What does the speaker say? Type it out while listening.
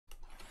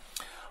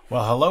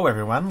Well, hello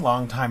everyone.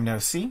 Long time no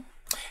see.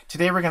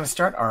 Today we're going to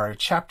start our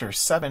Chapter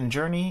 7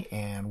 journey,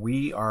 and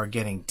we are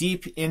getting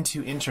deep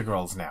into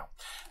integrals now.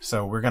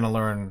 So we're going to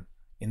learn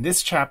in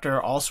this chapter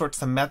all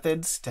sorts of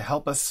methods to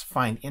help us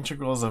find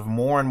integrals of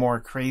more and more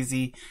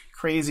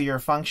crazier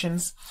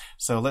functions.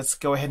 So let's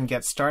go ahead and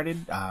get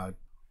started,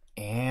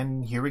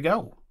 and here we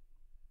go.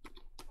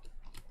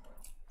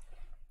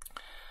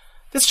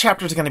 This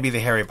chapter is going to be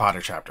the Harry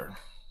Potter chapter.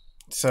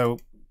 So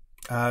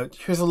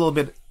here's a little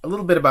bit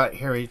about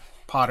Harry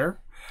Potter.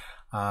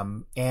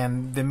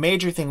 And the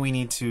major thing we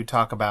need to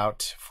talk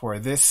about for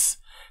this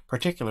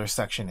particular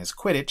section is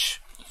Quidditch,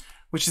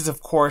 which is,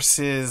 of course,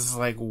 is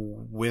like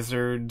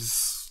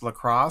Wizards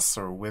lacrosse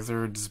or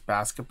Wizards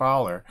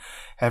basketball or,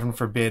 heaven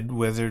forbid,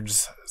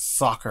 Wizards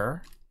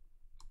soccer.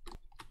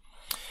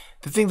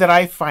 The thing that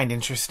I find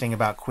interesting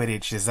about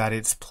Quidditch is that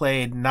it's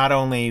played not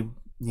only,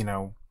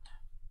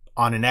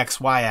 on an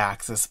XY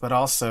axis, but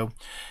also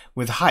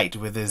with height,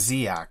 with a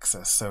Z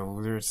axis.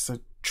 So there's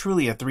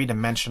truly a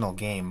three-dimensional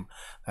game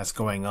that's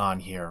going on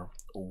here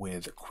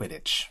with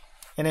Quidditch.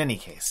 In any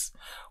case,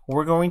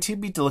 we're going to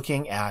be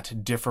looking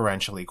at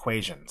differential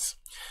equations.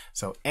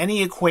 So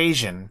any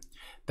equation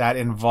that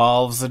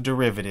involves a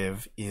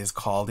derivative is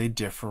called a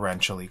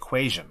differential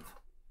equation.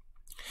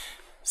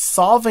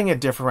 Solving a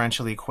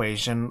differential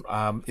equation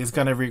is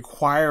going to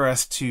require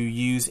us to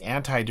use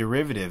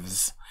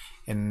antiderivatives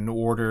in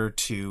order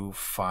to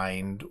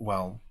find,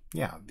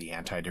 the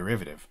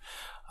antiderivative.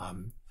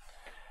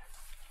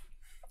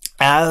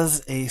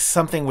 As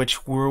something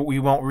which we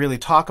won't really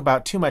talk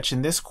about too much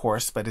in this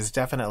course, but is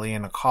definitely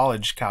in a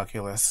college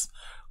calculus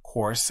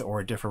course or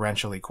a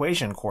differential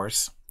equation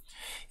course,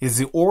 is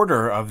the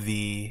order of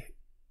the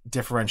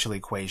differential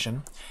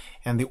equation.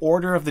 And the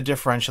order of the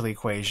differential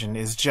equation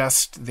is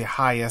just the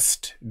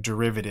highest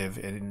derivative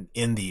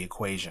in the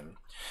equation.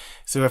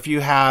 So if you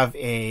have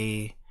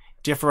a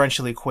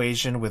differential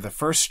equation with a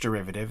first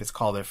derivative, it's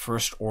called a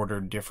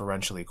first-order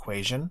differential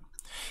equation.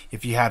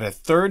 If you had a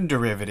third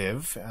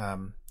derivative,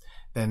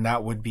 then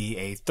that would be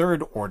a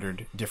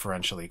third-ordered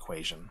differential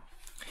equation.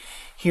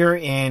 Here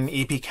in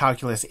AP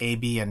Calculus A,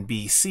 B, and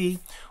BC,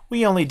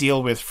 we only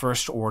deal with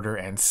first-order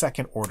and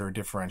second-order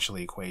differential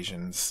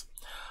equations.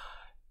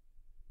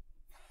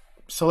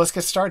 So let's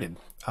get started.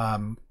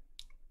 To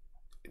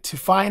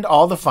find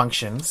all the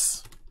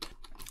functions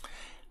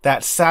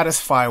that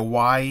satisfy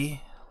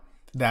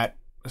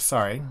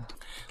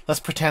let's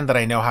pretend that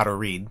I know how to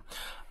read.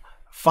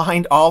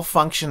 Find all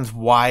functions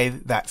y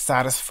that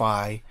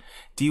satisfy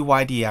dy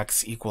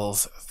dx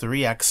equals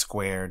 3x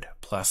squared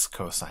plus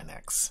cosine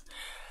x.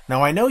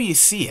 Now I know you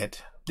see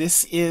it.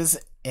 This is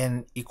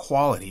an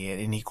equality,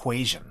 an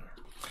equation.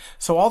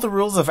 So all the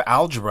rules of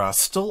algebra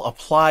still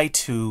apply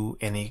to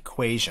an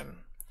equation,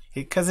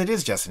 because it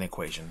is just an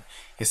equation.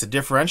 It's a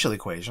differential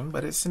equation,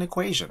 but it's an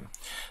equation.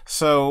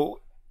 So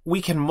we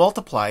can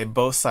multiply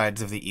both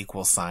sides of the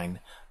equal sign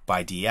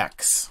by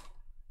dx.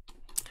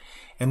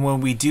 And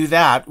when we do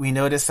that, we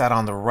notice that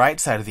on the right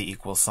side of the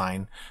equal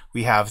sign,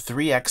 we have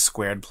 3x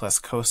squared plus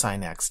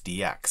cosine x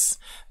dx.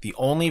 The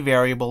only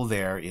variable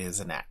there is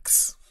an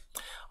x.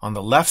 On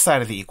the left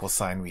side of the equal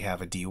sign, we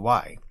have a dy.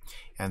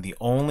 And the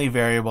only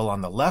variable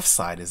on the left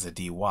side is a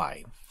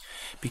dy.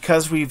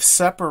 Because we've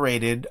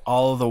separated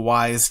all of the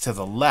y's to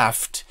the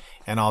left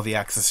and all the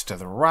x's to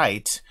the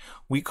right,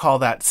 we call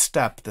that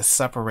step the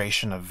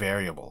separation of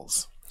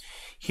variables.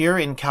 Here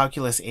in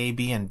Calculus A,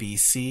 B, and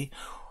BC,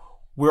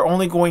 we're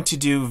only going to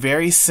do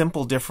very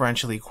simple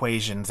differential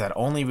equations that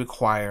only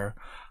require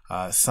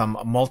some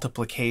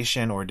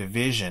multiplication or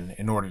division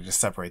in order to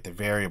separate the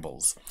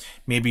variables.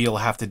 Maybe you'll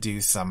have to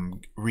do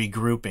some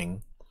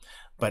regrouping,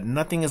 but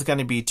nothing is going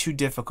to be too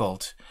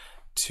difficult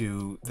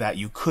that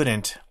you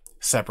couldn't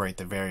separate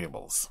the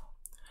variables.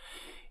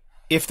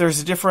 If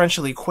there's a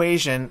differential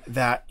equation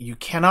that you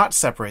cannot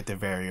separate the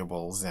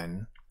variables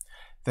in,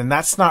 then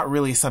that's not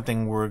really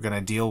something we're going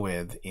to deal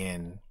with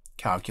in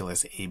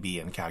Calculus AB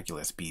and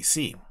Calculus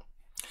BC.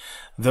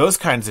 Those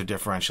kinds of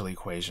differential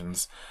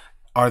equations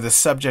are the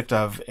subject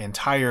of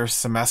entire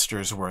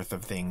semesters worth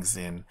of things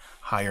in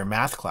higher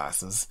math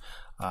classes.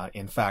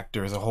 In fact,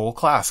 there's a whole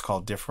class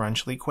called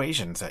differential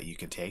equations that you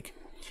could take,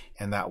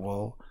 and that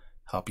will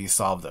help you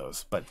solve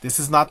those. But this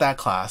is not that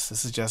class.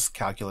 This is just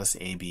Calculus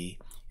AB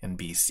and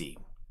BC.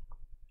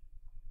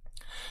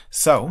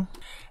 So,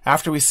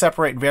 after we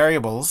separate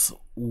variables,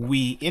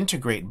 we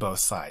integrate both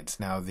sides.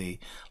 Now, the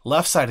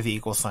left side of the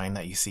equal sign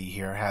that you see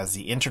here has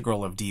the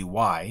integral of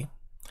dy.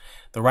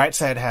 The right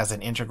side has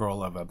an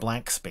integral of a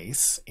blank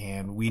space,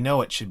 and we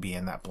know it should be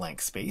in that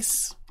blank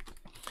space.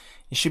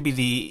 It should be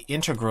the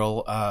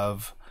integral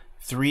of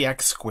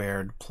 3x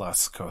squared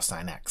plus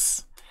cosine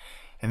x.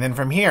 And then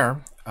from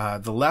here,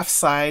 the left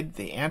side,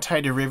 the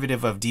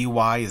antiderivative of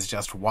dy is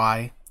just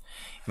y.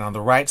 And on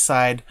the right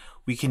side,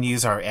 we can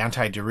use our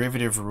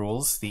antiderivative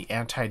rules. The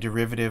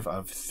antiderivative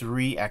of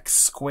 3x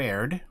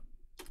squared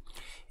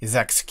is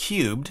x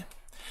cubed.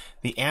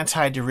 The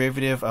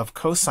antiderivative of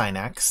cosine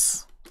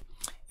x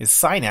is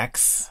sine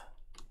x.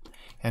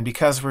 And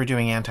because we're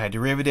doing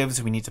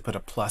antiderivatives, we need to put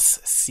a plus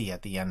c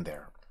at the end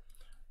there.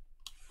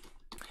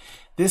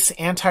 This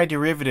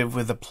antiderivative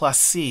with the plus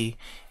c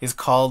is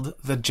called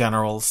the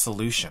general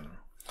solution.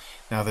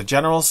 Now, the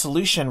general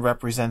solution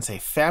represents a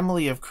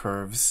family of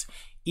curves.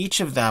 Each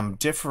of them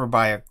differ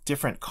by a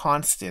different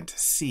constant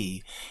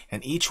c,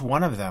 and each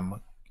one of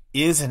them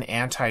is an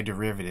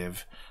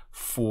antiderivative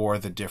for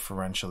the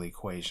differential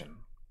equation.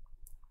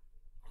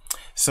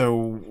 So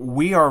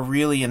we are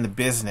really in the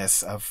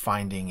business of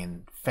finding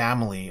a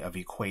family of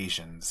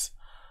equations,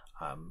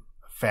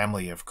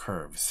 family of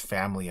curves,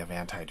 family of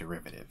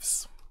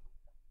antiderivatives.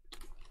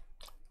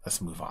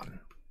 Let's move on.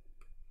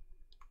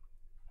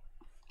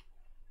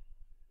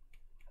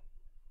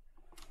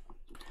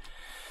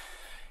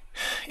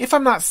 If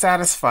I'm not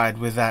satisfied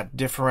with that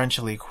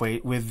differential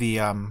equation, with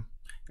the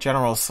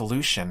general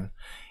solution,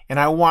 and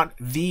I want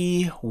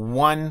the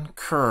one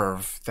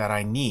curve that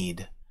I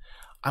need,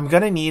 I'm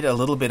going to need a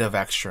little bit of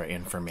extra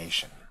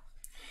information.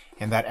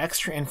 And that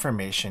extra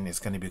information is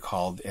going to be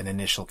called an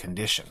initial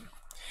condition.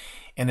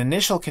 An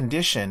initial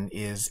condition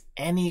is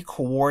any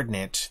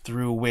coordinate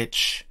through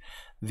which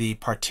the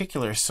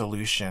particular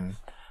solution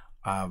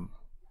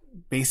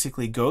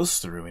basically goes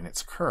through in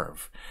its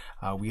curve.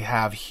 We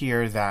have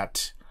here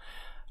that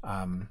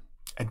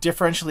a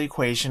differential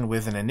equation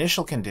with an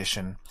initial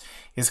condition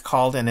is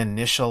called an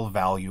initial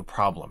value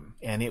problem,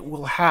 and it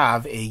will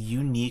have a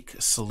unique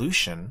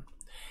solution,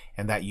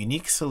 and that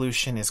unique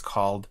solution is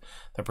called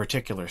the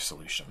particular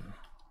solution.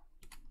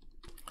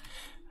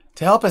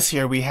 To help us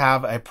here, we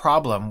have a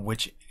problem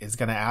which is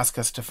going to ask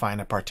us to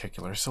find a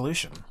particular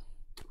solution.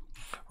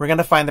 We're going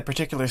to find the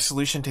particular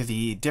solution to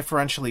the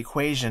differential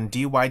equation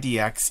dy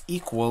dx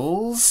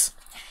equals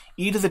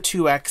e to the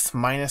 2x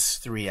minus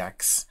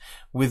 3x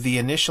with the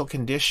initial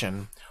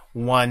condition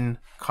 1,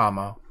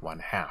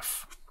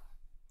 1/2.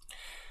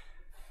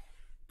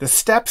 The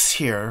steps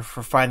here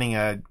for finding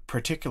a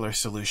particular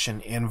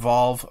solution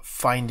involve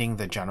finding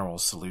the general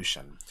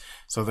solution.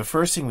 So the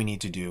first thing we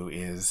need to do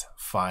is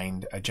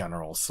find a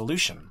general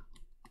solution.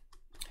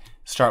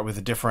 Start with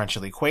the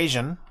differential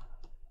equation,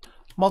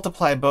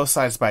 multiply both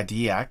sides by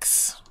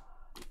dx,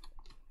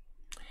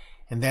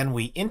 and then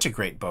we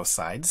integrate both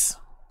sides.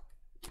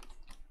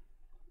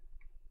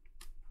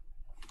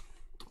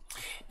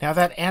 Now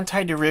that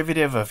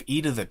antiderivative of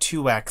e to the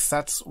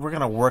 2x, we're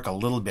going to work a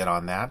little bit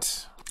on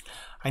that.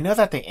 I know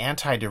that the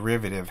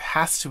antiderivative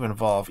has to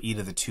involve e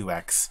to the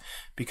 2x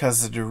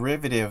because the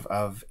derivative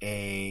of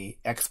an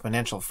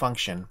exponential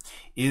function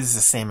is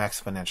the same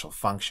exponential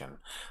function,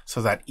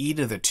 so that e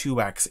to the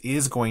 2x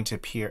is going to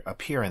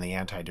appear in the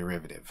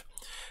antiderivative.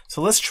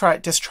 So let's try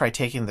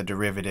taking the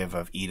derivative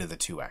of e to the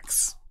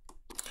 2x.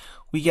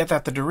 We get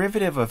that the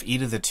derivative of e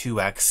to the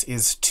 2x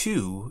is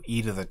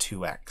 2e to the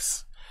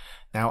 2x.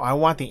 Now I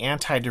want the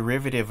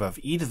antiderivative of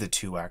e to the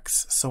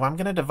 2x, so I'm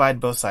going to divide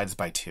both sides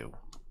by 2.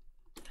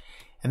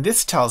 And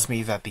this tells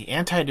me that the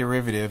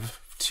antiderivative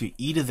to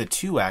e to the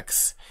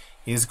 2x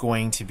is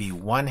going to be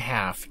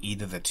 1/2 e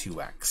to the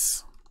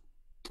 2x.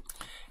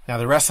 Now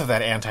the rest of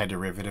that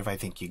antiderivative I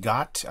think you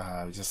got,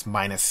 just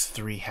minus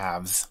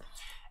 3/2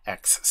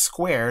 x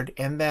squared,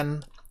 and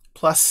then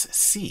plus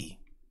c.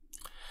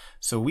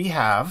 So we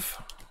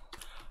have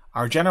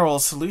our general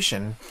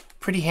solution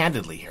pretty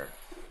handedly here.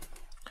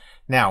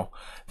 Now,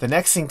 the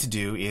next thing to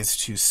do is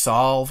to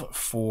solve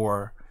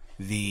for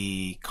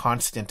the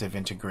constant of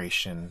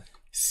integration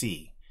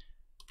c.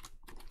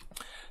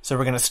 So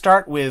we're going to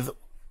start with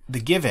the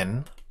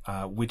given,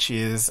 which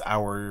is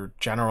our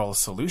general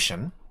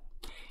solution,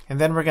 and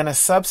then we're going to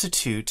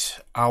substitute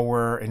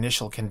our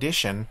initial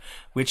condition,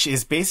 which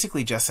is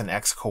basically just an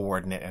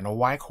x-coordinate and a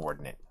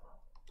y-coordinate.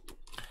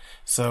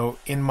 So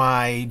in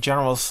my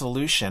general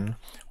solution,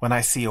 when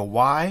I see a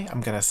y,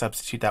 I'm going to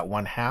substitute that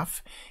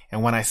 1/2,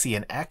 and when I see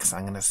an x,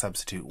 I'm going to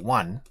substitute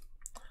 1.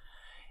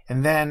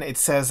 And then it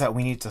says that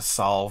we need to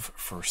solve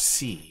for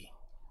c.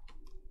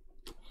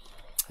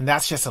 And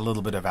that's just a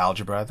little bit of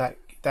algebra.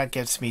 That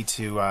gets me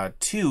to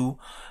 2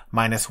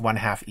 minus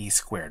 1/2 e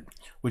squared,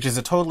 which is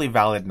a totally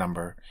valid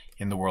number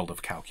in the world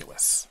of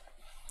calculus.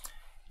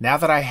 Now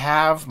that I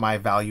have my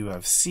value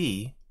of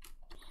c,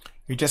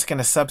 you're just going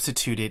to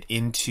substitute it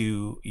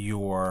into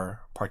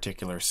your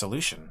particular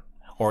solution,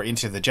 or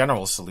into the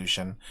general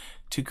solution,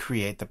 to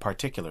create the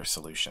particular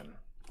solution.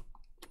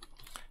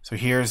 So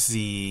here's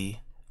the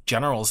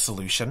general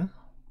solution.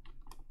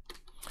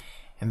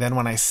 And then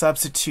when I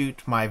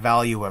substitute my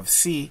value of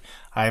c,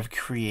 I've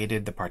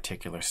created the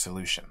particular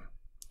solution.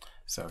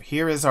 So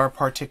here is our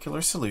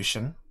particular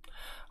solution.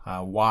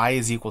 Y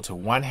is equal to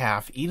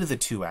 1/2 e to the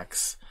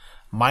 2x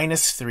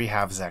minus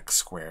 3/2 x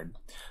squared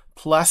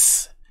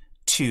plus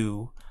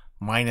 2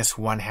 minus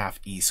 1/2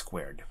 e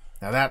squared.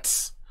 Now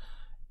that's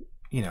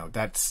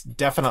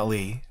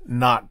definitely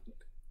not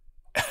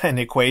an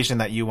equation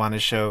that you want to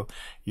show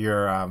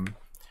your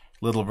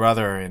little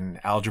brother in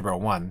Algebra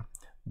 1,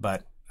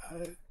 but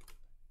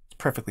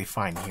perfectly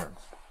fine here.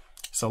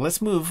 So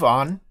let's move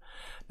on.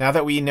 Now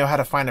that we know how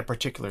to find a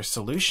particular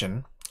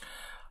solution,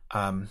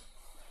 and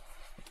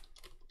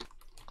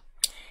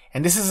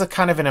this is a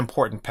kind of an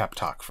important pep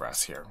talk for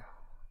us here.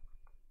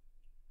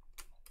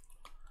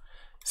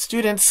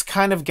 Students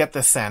kind of get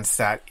the sense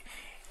that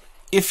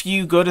if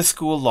you go to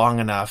school long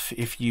enough,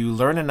 if you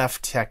learn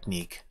enough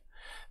technique,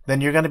 then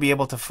you're going to be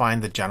able to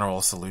find the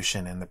general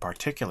solution and the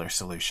particular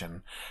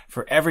solution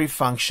for every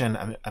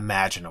function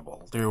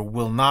imaginable. There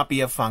will not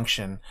be a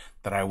function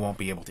that I won't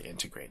be able to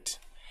integrate.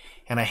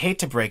 And I hate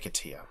to break it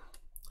to you,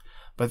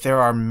 but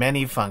there are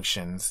many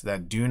functions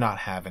that do not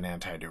have an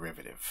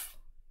antiderivative.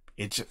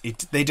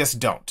 They just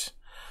don't.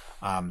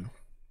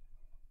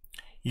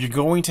 You're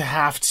going to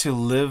have to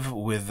live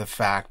with the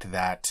fact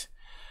that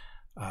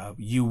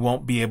you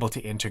won't be able to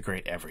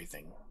integrate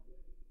everything.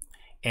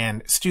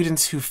 And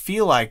students who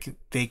feel like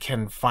they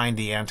can find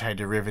the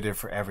antiderivative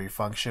for every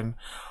function,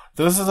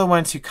 those are the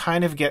ones who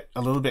kind of get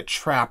a little bit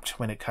trapped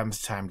when it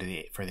comes time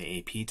for the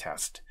AP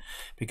test.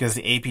 Because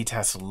the AP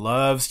test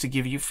loves to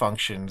give you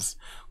functions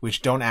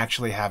which don't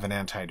actually have an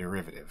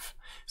antiderivative.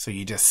 So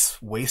you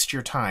just waste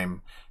your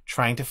time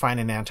trying to find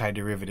an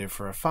antiderivative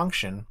for a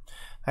function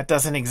that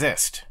doesn't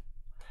exist.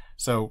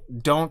 So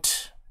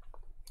don't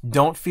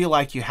feel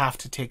like you have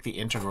to take the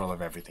integral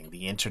of everything,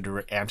 the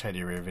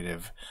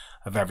antiderivative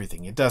of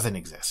everything. It doesn't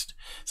exist.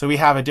 So we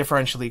have a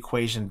differential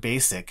equation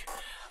basic.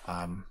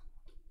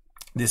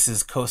 This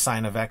is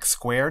cosine of x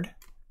squared.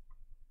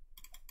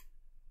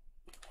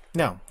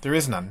 No, there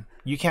is none.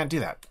 You can't do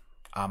that.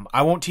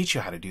 I won't teach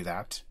you how to do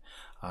that.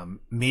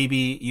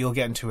 Maybe you'll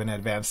get into an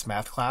advanced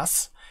math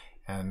class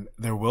and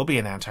there will be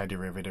an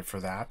antiderivative for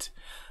that.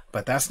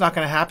 But that's not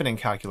going to happen in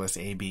calculus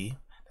AB.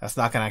 That's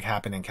not going to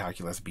happen in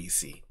calculus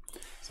BC.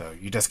 So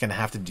you're just going to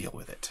have to deal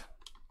with it.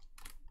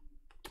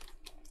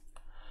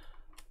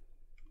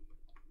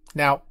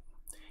 Now,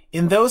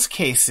 in those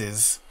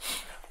cases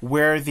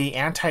where the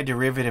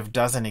antiderivative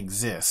doesn't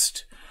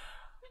exist,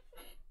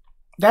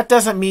 that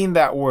doesn't mean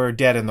that we're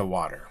dead in the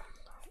water.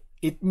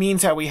 It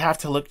means that we have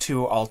to look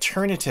to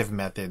alternative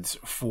methods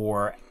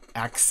for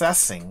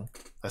assessing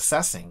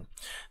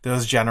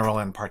those general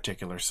and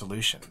particular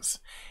solutions.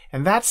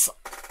 And that's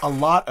a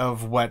lot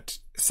of what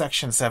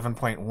section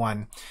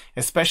 7.1,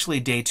 especially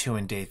day 2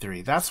 and day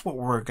 3, that's what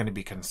we're going to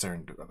be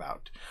concerned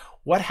about.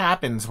 What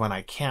happens when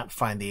I can't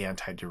find the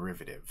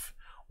antiderivative?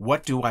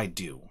 What do I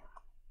do?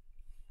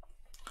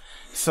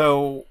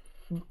 So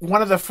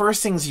one of the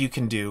first things you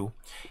can do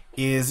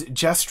is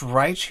just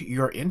write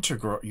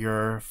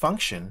your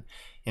function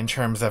in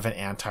terms of an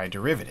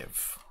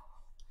antiderivative.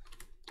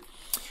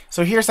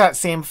 So here's that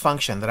same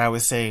function that I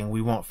was saying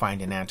we won't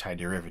find an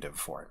antiderivative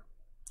for.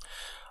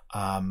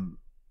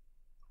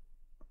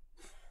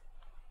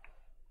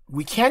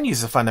 We can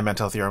use the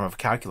fundamental theorem of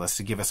calculus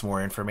to give us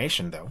more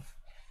information, though.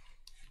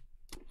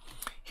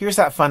 Here's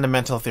that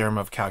fundamental theorem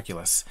of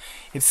calculus.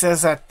 It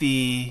says that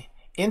the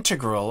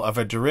integral of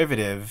a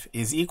derivative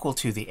is equal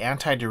to the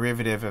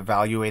antiderivative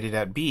evaluated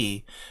at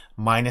b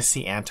minus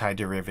the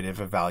antiderivative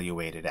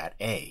evaluated at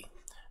a.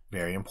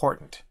 Very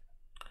important.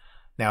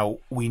 Now,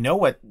 we know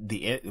what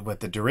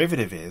the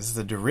derivative is.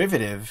 The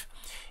derivative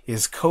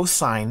is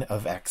cosine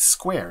of x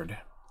squared.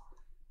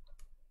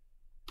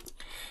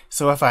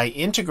 So if I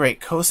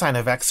integrate cosine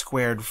of x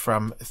squared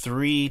from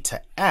 3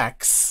 to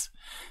x,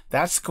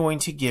 that's going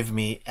to give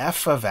me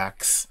f of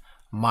x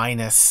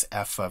minus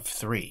f of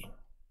 3.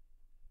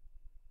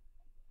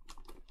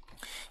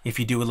 If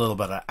you do a little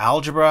bit of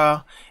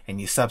algebra and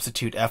you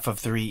substitute f of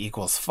 3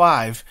 equals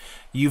 5,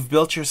 you've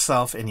built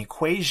yourself an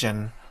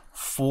equation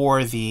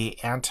for the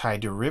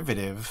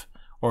antiderivative,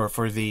 or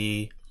for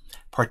the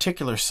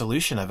particular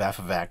solution of f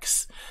of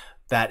x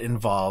that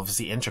involves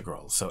the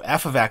integral. So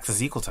f of x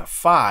is equal to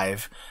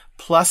 5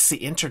 plus the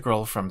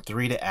integral from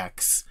 3 to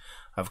x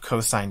of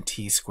cosine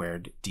t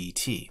squared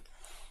dt.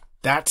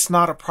 That's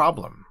not a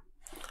problem.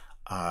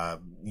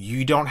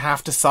 You don't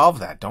have to solve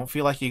that. Don't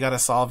feel like you got to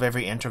solve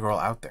every integral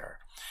out there.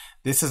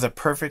 This is a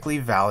perfectly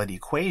valid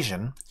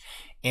equation,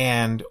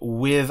 and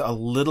with a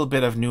little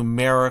bit of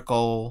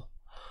numerical,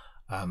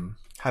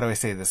 how do I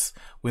say this?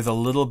 With a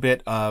little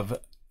bit of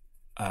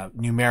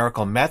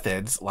numerical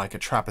methods, like a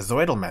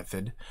trapezoidal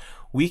method,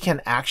 we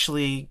can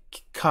actually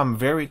come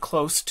very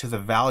close to the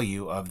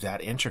value of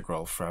that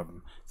integral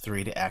from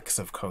 3 to x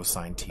of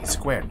cosine t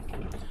squared.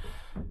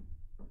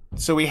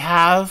 So we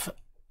have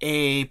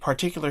a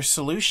particular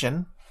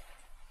solution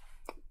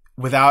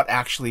without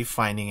actually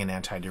finding an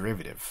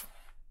antiderivative.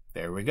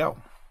 There we go.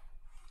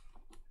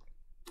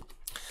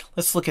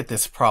 Let's look at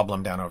this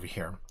problem down over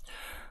here.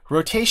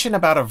 Rotation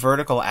about a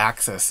vertical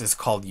axis is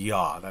called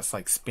yaw. That's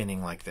like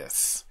spinning like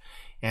this.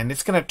 And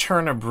it's going to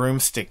turn a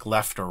broomstick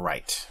left or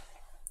right.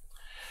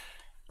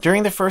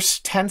 During the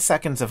first 10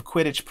 seconds of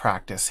Quidditch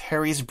practice,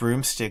 Harry's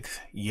broomstick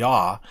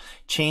yaw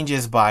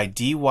changes by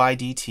dy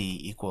dt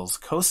equals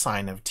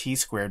cosine of t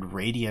squared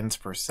radians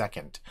per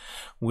second,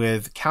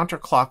 with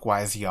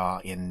counterclockwise yaw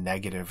in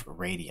negative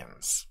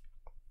radians.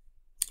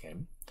 Okay,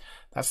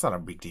 that's not a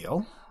big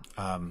deal.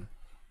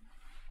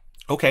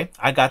 Okay,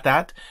 I got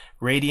that.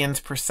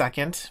 Radians per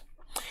second.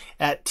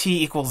 At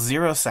t equals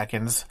 0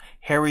 seconds,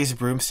 Harry's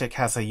broomstick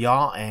has a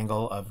yaw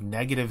angle of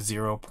negative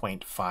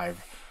 0.5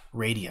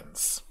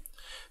 radians.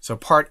 So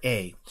part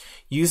A,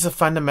 use the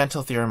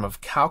fundamental theorem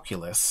of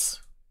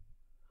calculus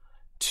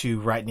to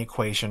write an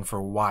equation for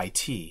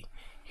yt,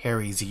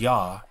 Harry's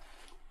yaw,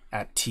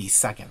 at t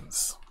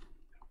seconds.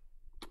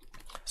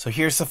 So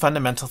here's the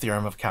fundamental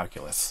theorem of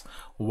calculus.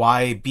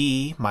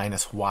 yb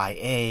minus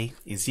ya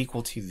is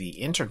equal to the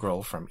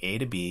integral from a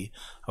to b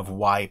of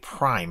y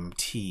prime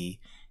t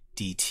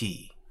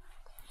dt.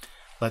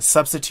 Let's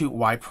substitute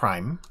y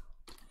prime,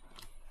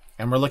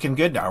 and we're looking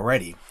good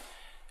already.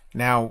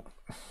 Now,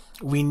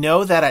 we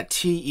know that at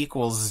t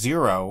equals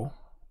 0,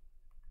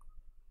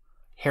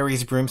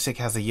 Harry's broomstick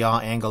has a yaw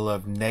angle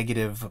of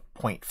negative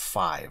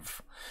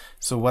 0.5.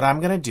 So what I'm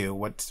going to do,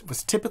 what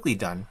was typically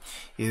done,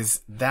 is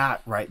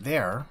that right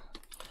there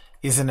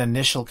is an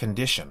initial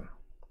condition.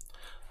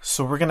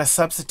 So we're going to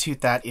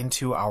substitute that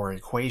into our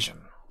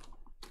equation.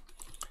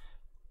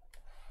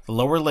 The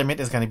lower limit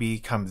is going to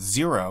become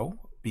 0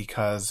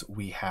 because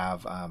we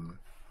have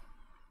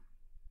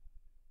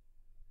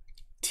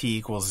t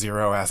equals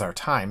 0 as our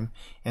time,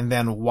 and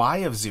then y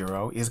of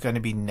 0 is going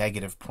to be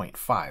negative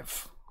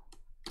 0.5.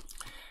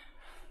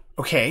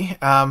 Okay,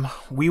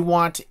 we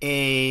want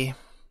to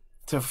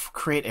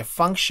create a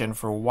function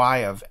for y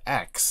of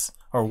x,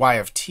 or y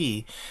of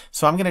t,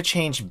 so I'm going to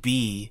change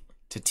b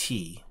to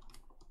t.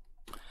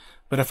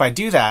 But if I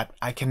do that,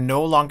 I can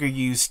no longer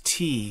use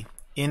t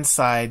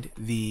inside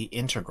the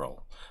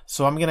integral.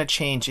 So I'm going to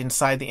change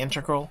inside the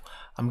integral,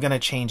 I'm going to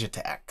change it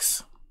to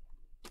x.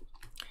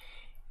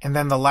 And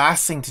then the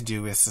last thing to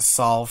do is to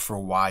solve for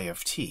y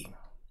of t.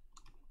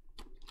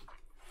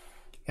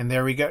 And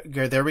there we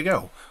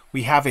go.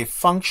 We have a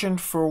function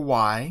for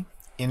y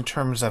in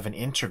terms of an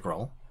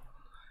integral.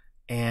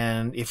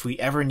 And if we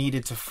ever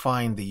needed to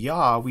find the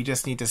yaw, we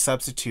just need to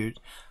substitute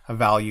a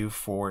value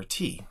for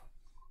t,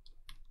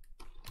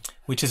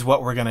 which is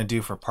what we're going to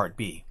do for part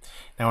B.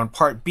 Now in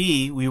part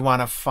B, we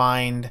want to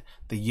find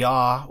the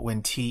yaw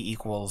when t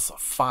equals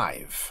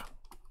 5.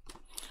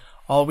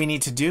 All we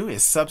need to do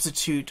is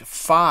substitute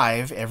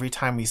 5 every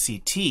time we see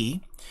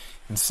t.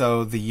 And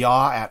so the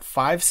yaw at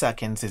 5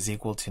 seconds is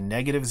equal to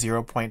negative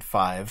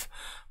 0.5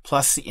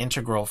 plus the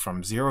integral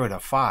from 0 to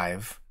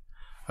 5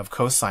 of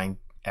cosine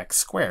x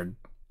squared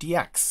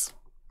dx.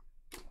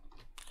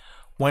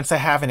 Once I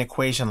have an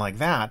equation like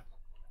that,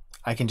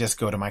 I can just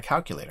go to my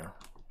calculator.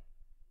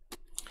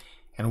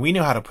 And we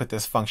know how to put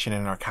this function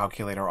in our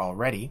calculator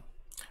already.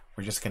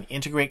 We're just going to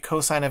integrate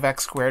cosine of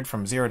x squared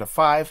from 0 to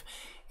 5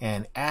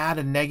 and add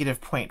a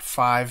negative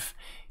 0.5,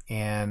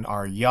 and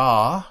our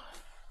yaw,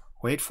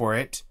 wait for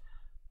it,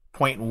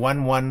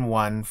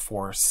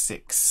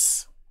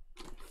 0.11146.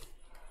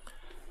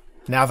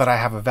 Now that I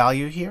have a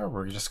value here,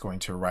 we're just going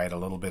to write a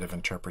little bit of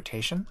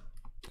interpretation.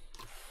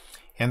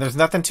 And there's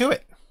nothing to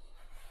it.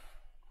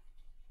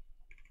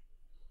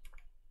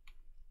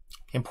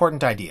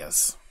 Important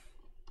ideas.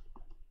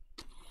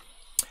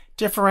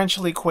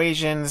 Differential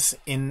equations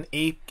in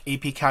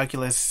AP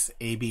Calculus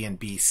A, B, and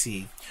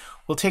BC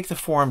will take the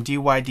form dy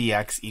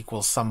dx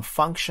equals some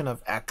function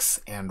of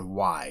x and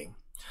y.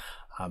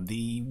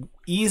 The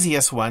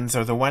easiest ones,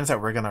 or the ones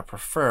that we're going to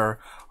prefer,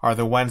 are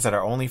the ones that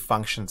are only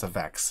functions of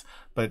x.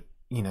 But,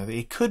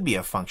 it could be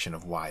a function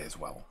of y as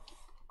well.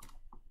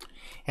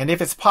 And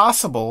if it's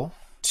possible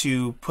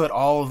to put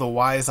all of the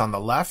y's on the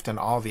left and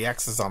all the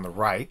x's on the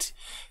right,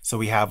 so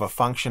we have a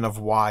function of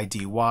y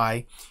dy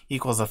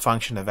equals a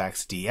function of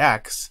x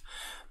dx,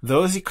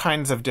 those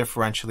kinds of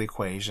differential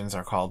equations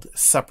are called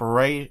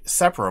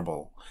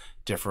separable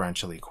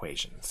differential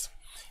equations.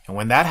 And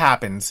when that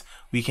happens,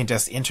 we can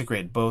just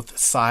integrate both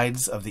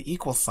sides of the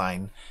equal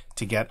sign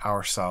to get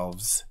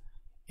ourselves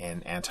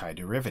an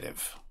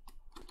antiderivative.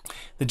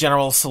 The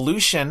general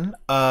solution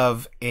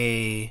of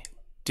a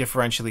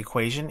differential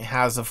equation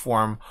has the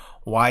form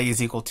y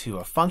is equal to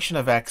a function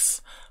of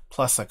x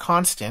plus a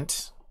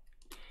constant,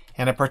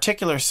 and a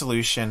particular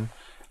solution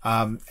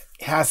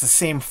has the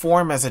same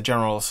form as a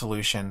general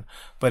solution,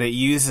 but it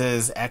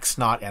uses x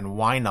naught and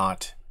y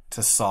naught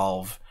to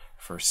solve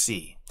for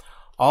c,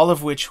 all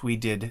of which we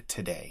did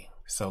today.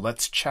 So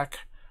let's check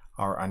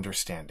our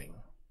understanding.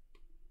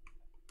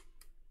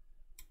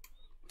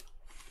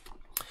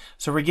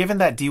 So we're given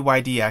that dy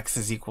dx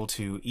is equal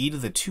to e to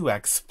the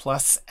 2x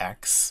plus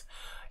x,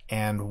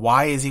 and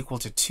y is equal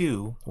to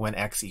 2 when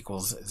x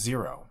equals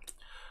 0.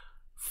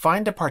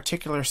 Find a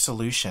particular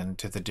solution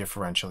to the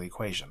differential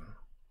equation.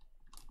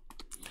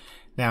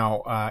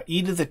 Now,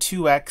 e to the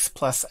 2x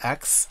plus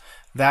x,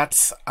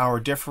 that's our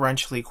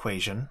differential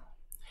equation.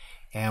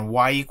 And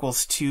y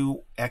equals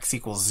 2, x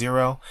equals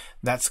 0,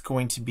 that's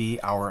going to be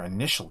our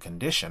initial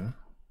condition.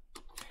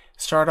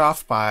 Start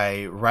off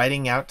by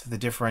writing out the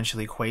differential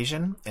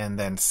equation and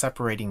then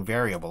separating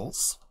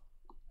variables.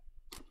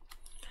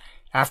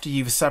 After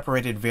you've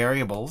separated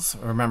variables,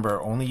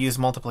 remember, only use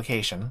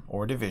multiplication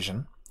or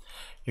division.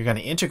 You're going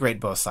to integrate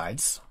both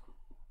sides.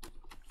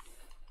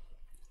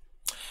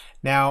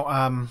 Now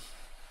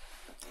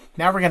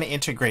we're going to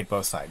integrate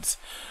both sides.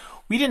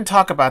 We didn't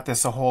talk about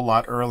this a whole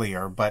lot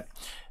earlier, but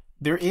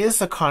there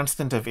is a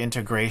constant of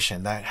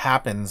integration that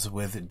happens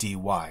with dy.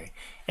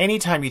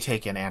 Anytime you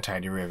take an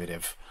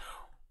antiderivative,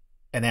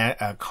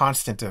 a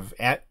constant of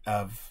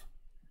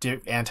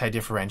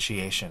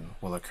antidifferentiation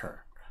will occur.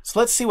 So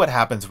let's see what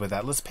happens with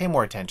that. Let's pay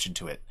more attention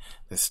to it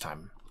this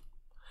time.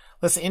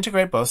 Let's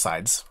integrate both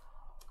sides.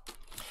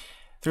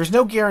 There's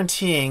no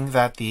guaranteeing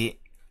that the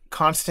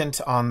constant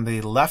on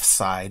the left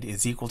side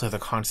is equal to the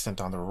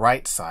constant on the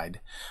right side.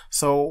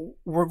 So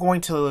we're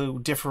going to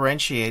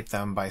differentiate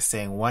them by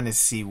saying one is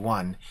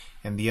C1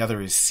 and the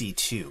other is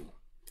C2.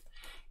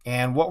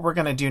 And what we're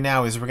going to do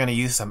now is we're going to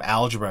use some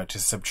algebra to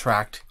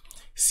subtract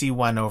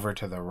C1 over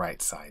to the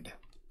right side.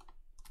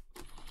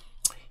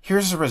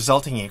 Here's the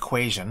resulting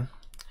equation,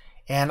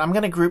 and I'm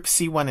going to group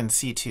C1 and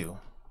C2.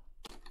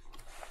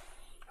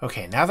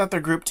 Okay, now that they're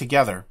grouped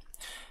together,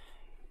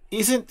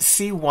 isn't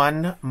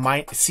C2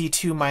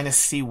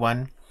 minus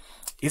C1,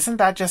 isn't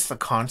that just a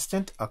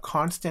constant? A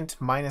constant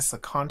minus a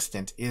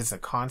constant is a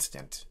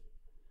constant.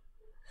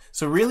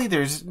 So really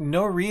there's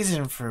no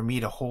reason for me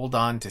to hold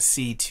on to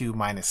C2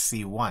 minus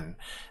C1.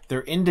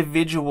 Their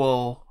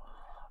individual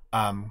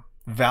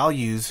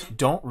values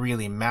don't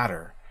really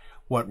matter.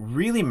 What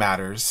really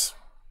matters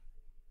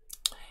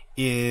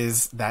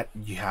is that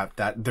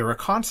they're a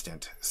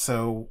constant.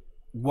 So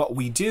what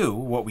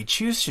we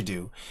choose to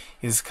do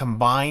is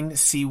combine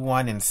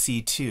C1 and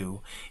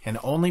C2 and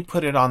only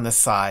put it on the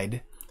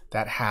side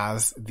that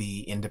has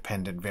the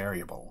independent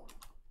variable.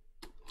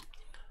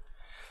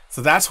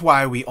 So that's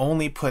why we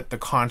only put the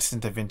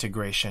constant of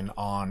integration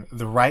on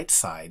the right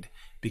side,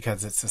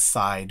 because it's the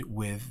side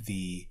with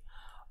the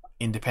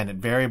independent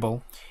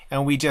variable,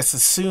 and we just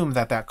assume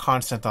that that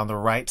constant on the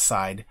right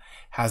side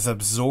has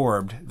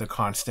absorbed the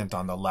constant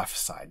on the left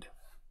side.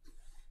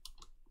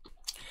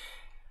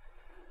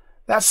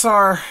 That's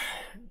our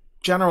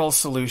general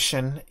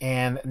solution,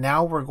 and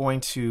now we're going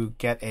to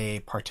get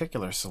a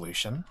particular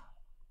solution.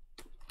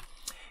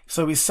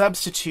 So we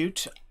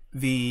substitute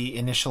the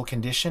initial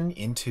condition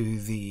into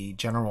the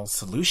general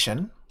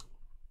solution.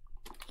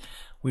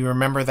 We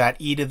remember that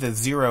e to the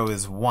 0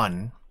 is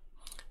 1.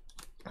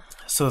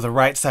 So the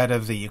right side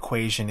of the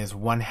equation is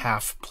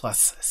 1/2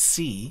 plus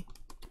c.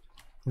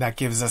 That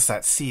gives us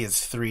that c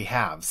is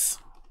 3/2.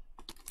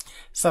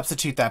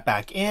 Substitute that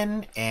back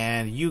in,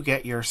 and you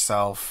get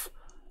yourself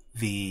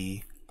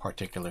the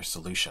particular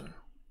solution.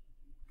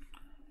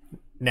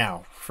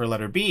 Now, for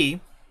letter B,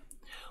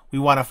 we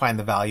want to find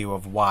the value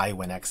of y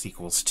when x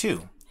equals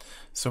 2.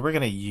 So we're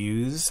going to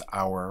use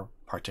our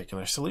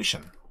particular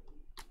solution.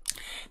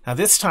 Now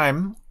this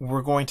time,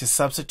 we're going to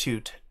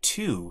substitute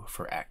 2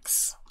 for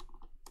x.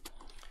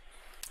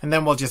 And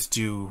then we'll just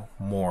do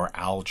more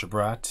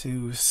algebra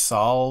to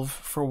solve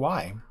for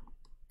y.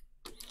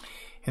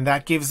 And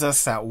that gives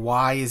us that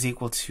y is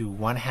equal to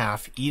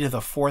 1/2 e to the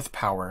 4th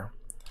power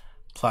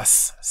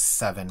plus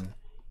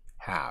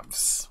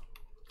 7/2.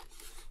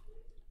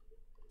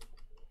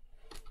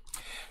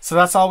 So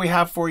that's all we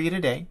have for you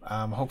today.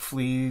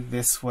 Hopefully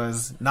this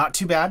was not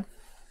too bad.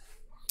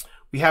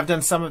 We have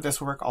done some of this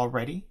work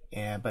already,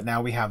 but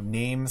now we have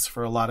names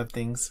for a lot of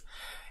things.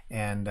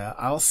 And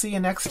I'll see you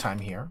next time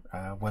here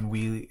when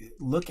we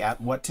look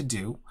at what to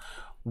do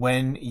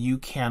when you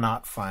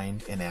cannot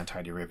find an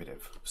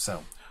antiderivative.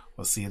 So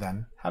we'll see you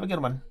then. Have a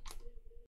good one.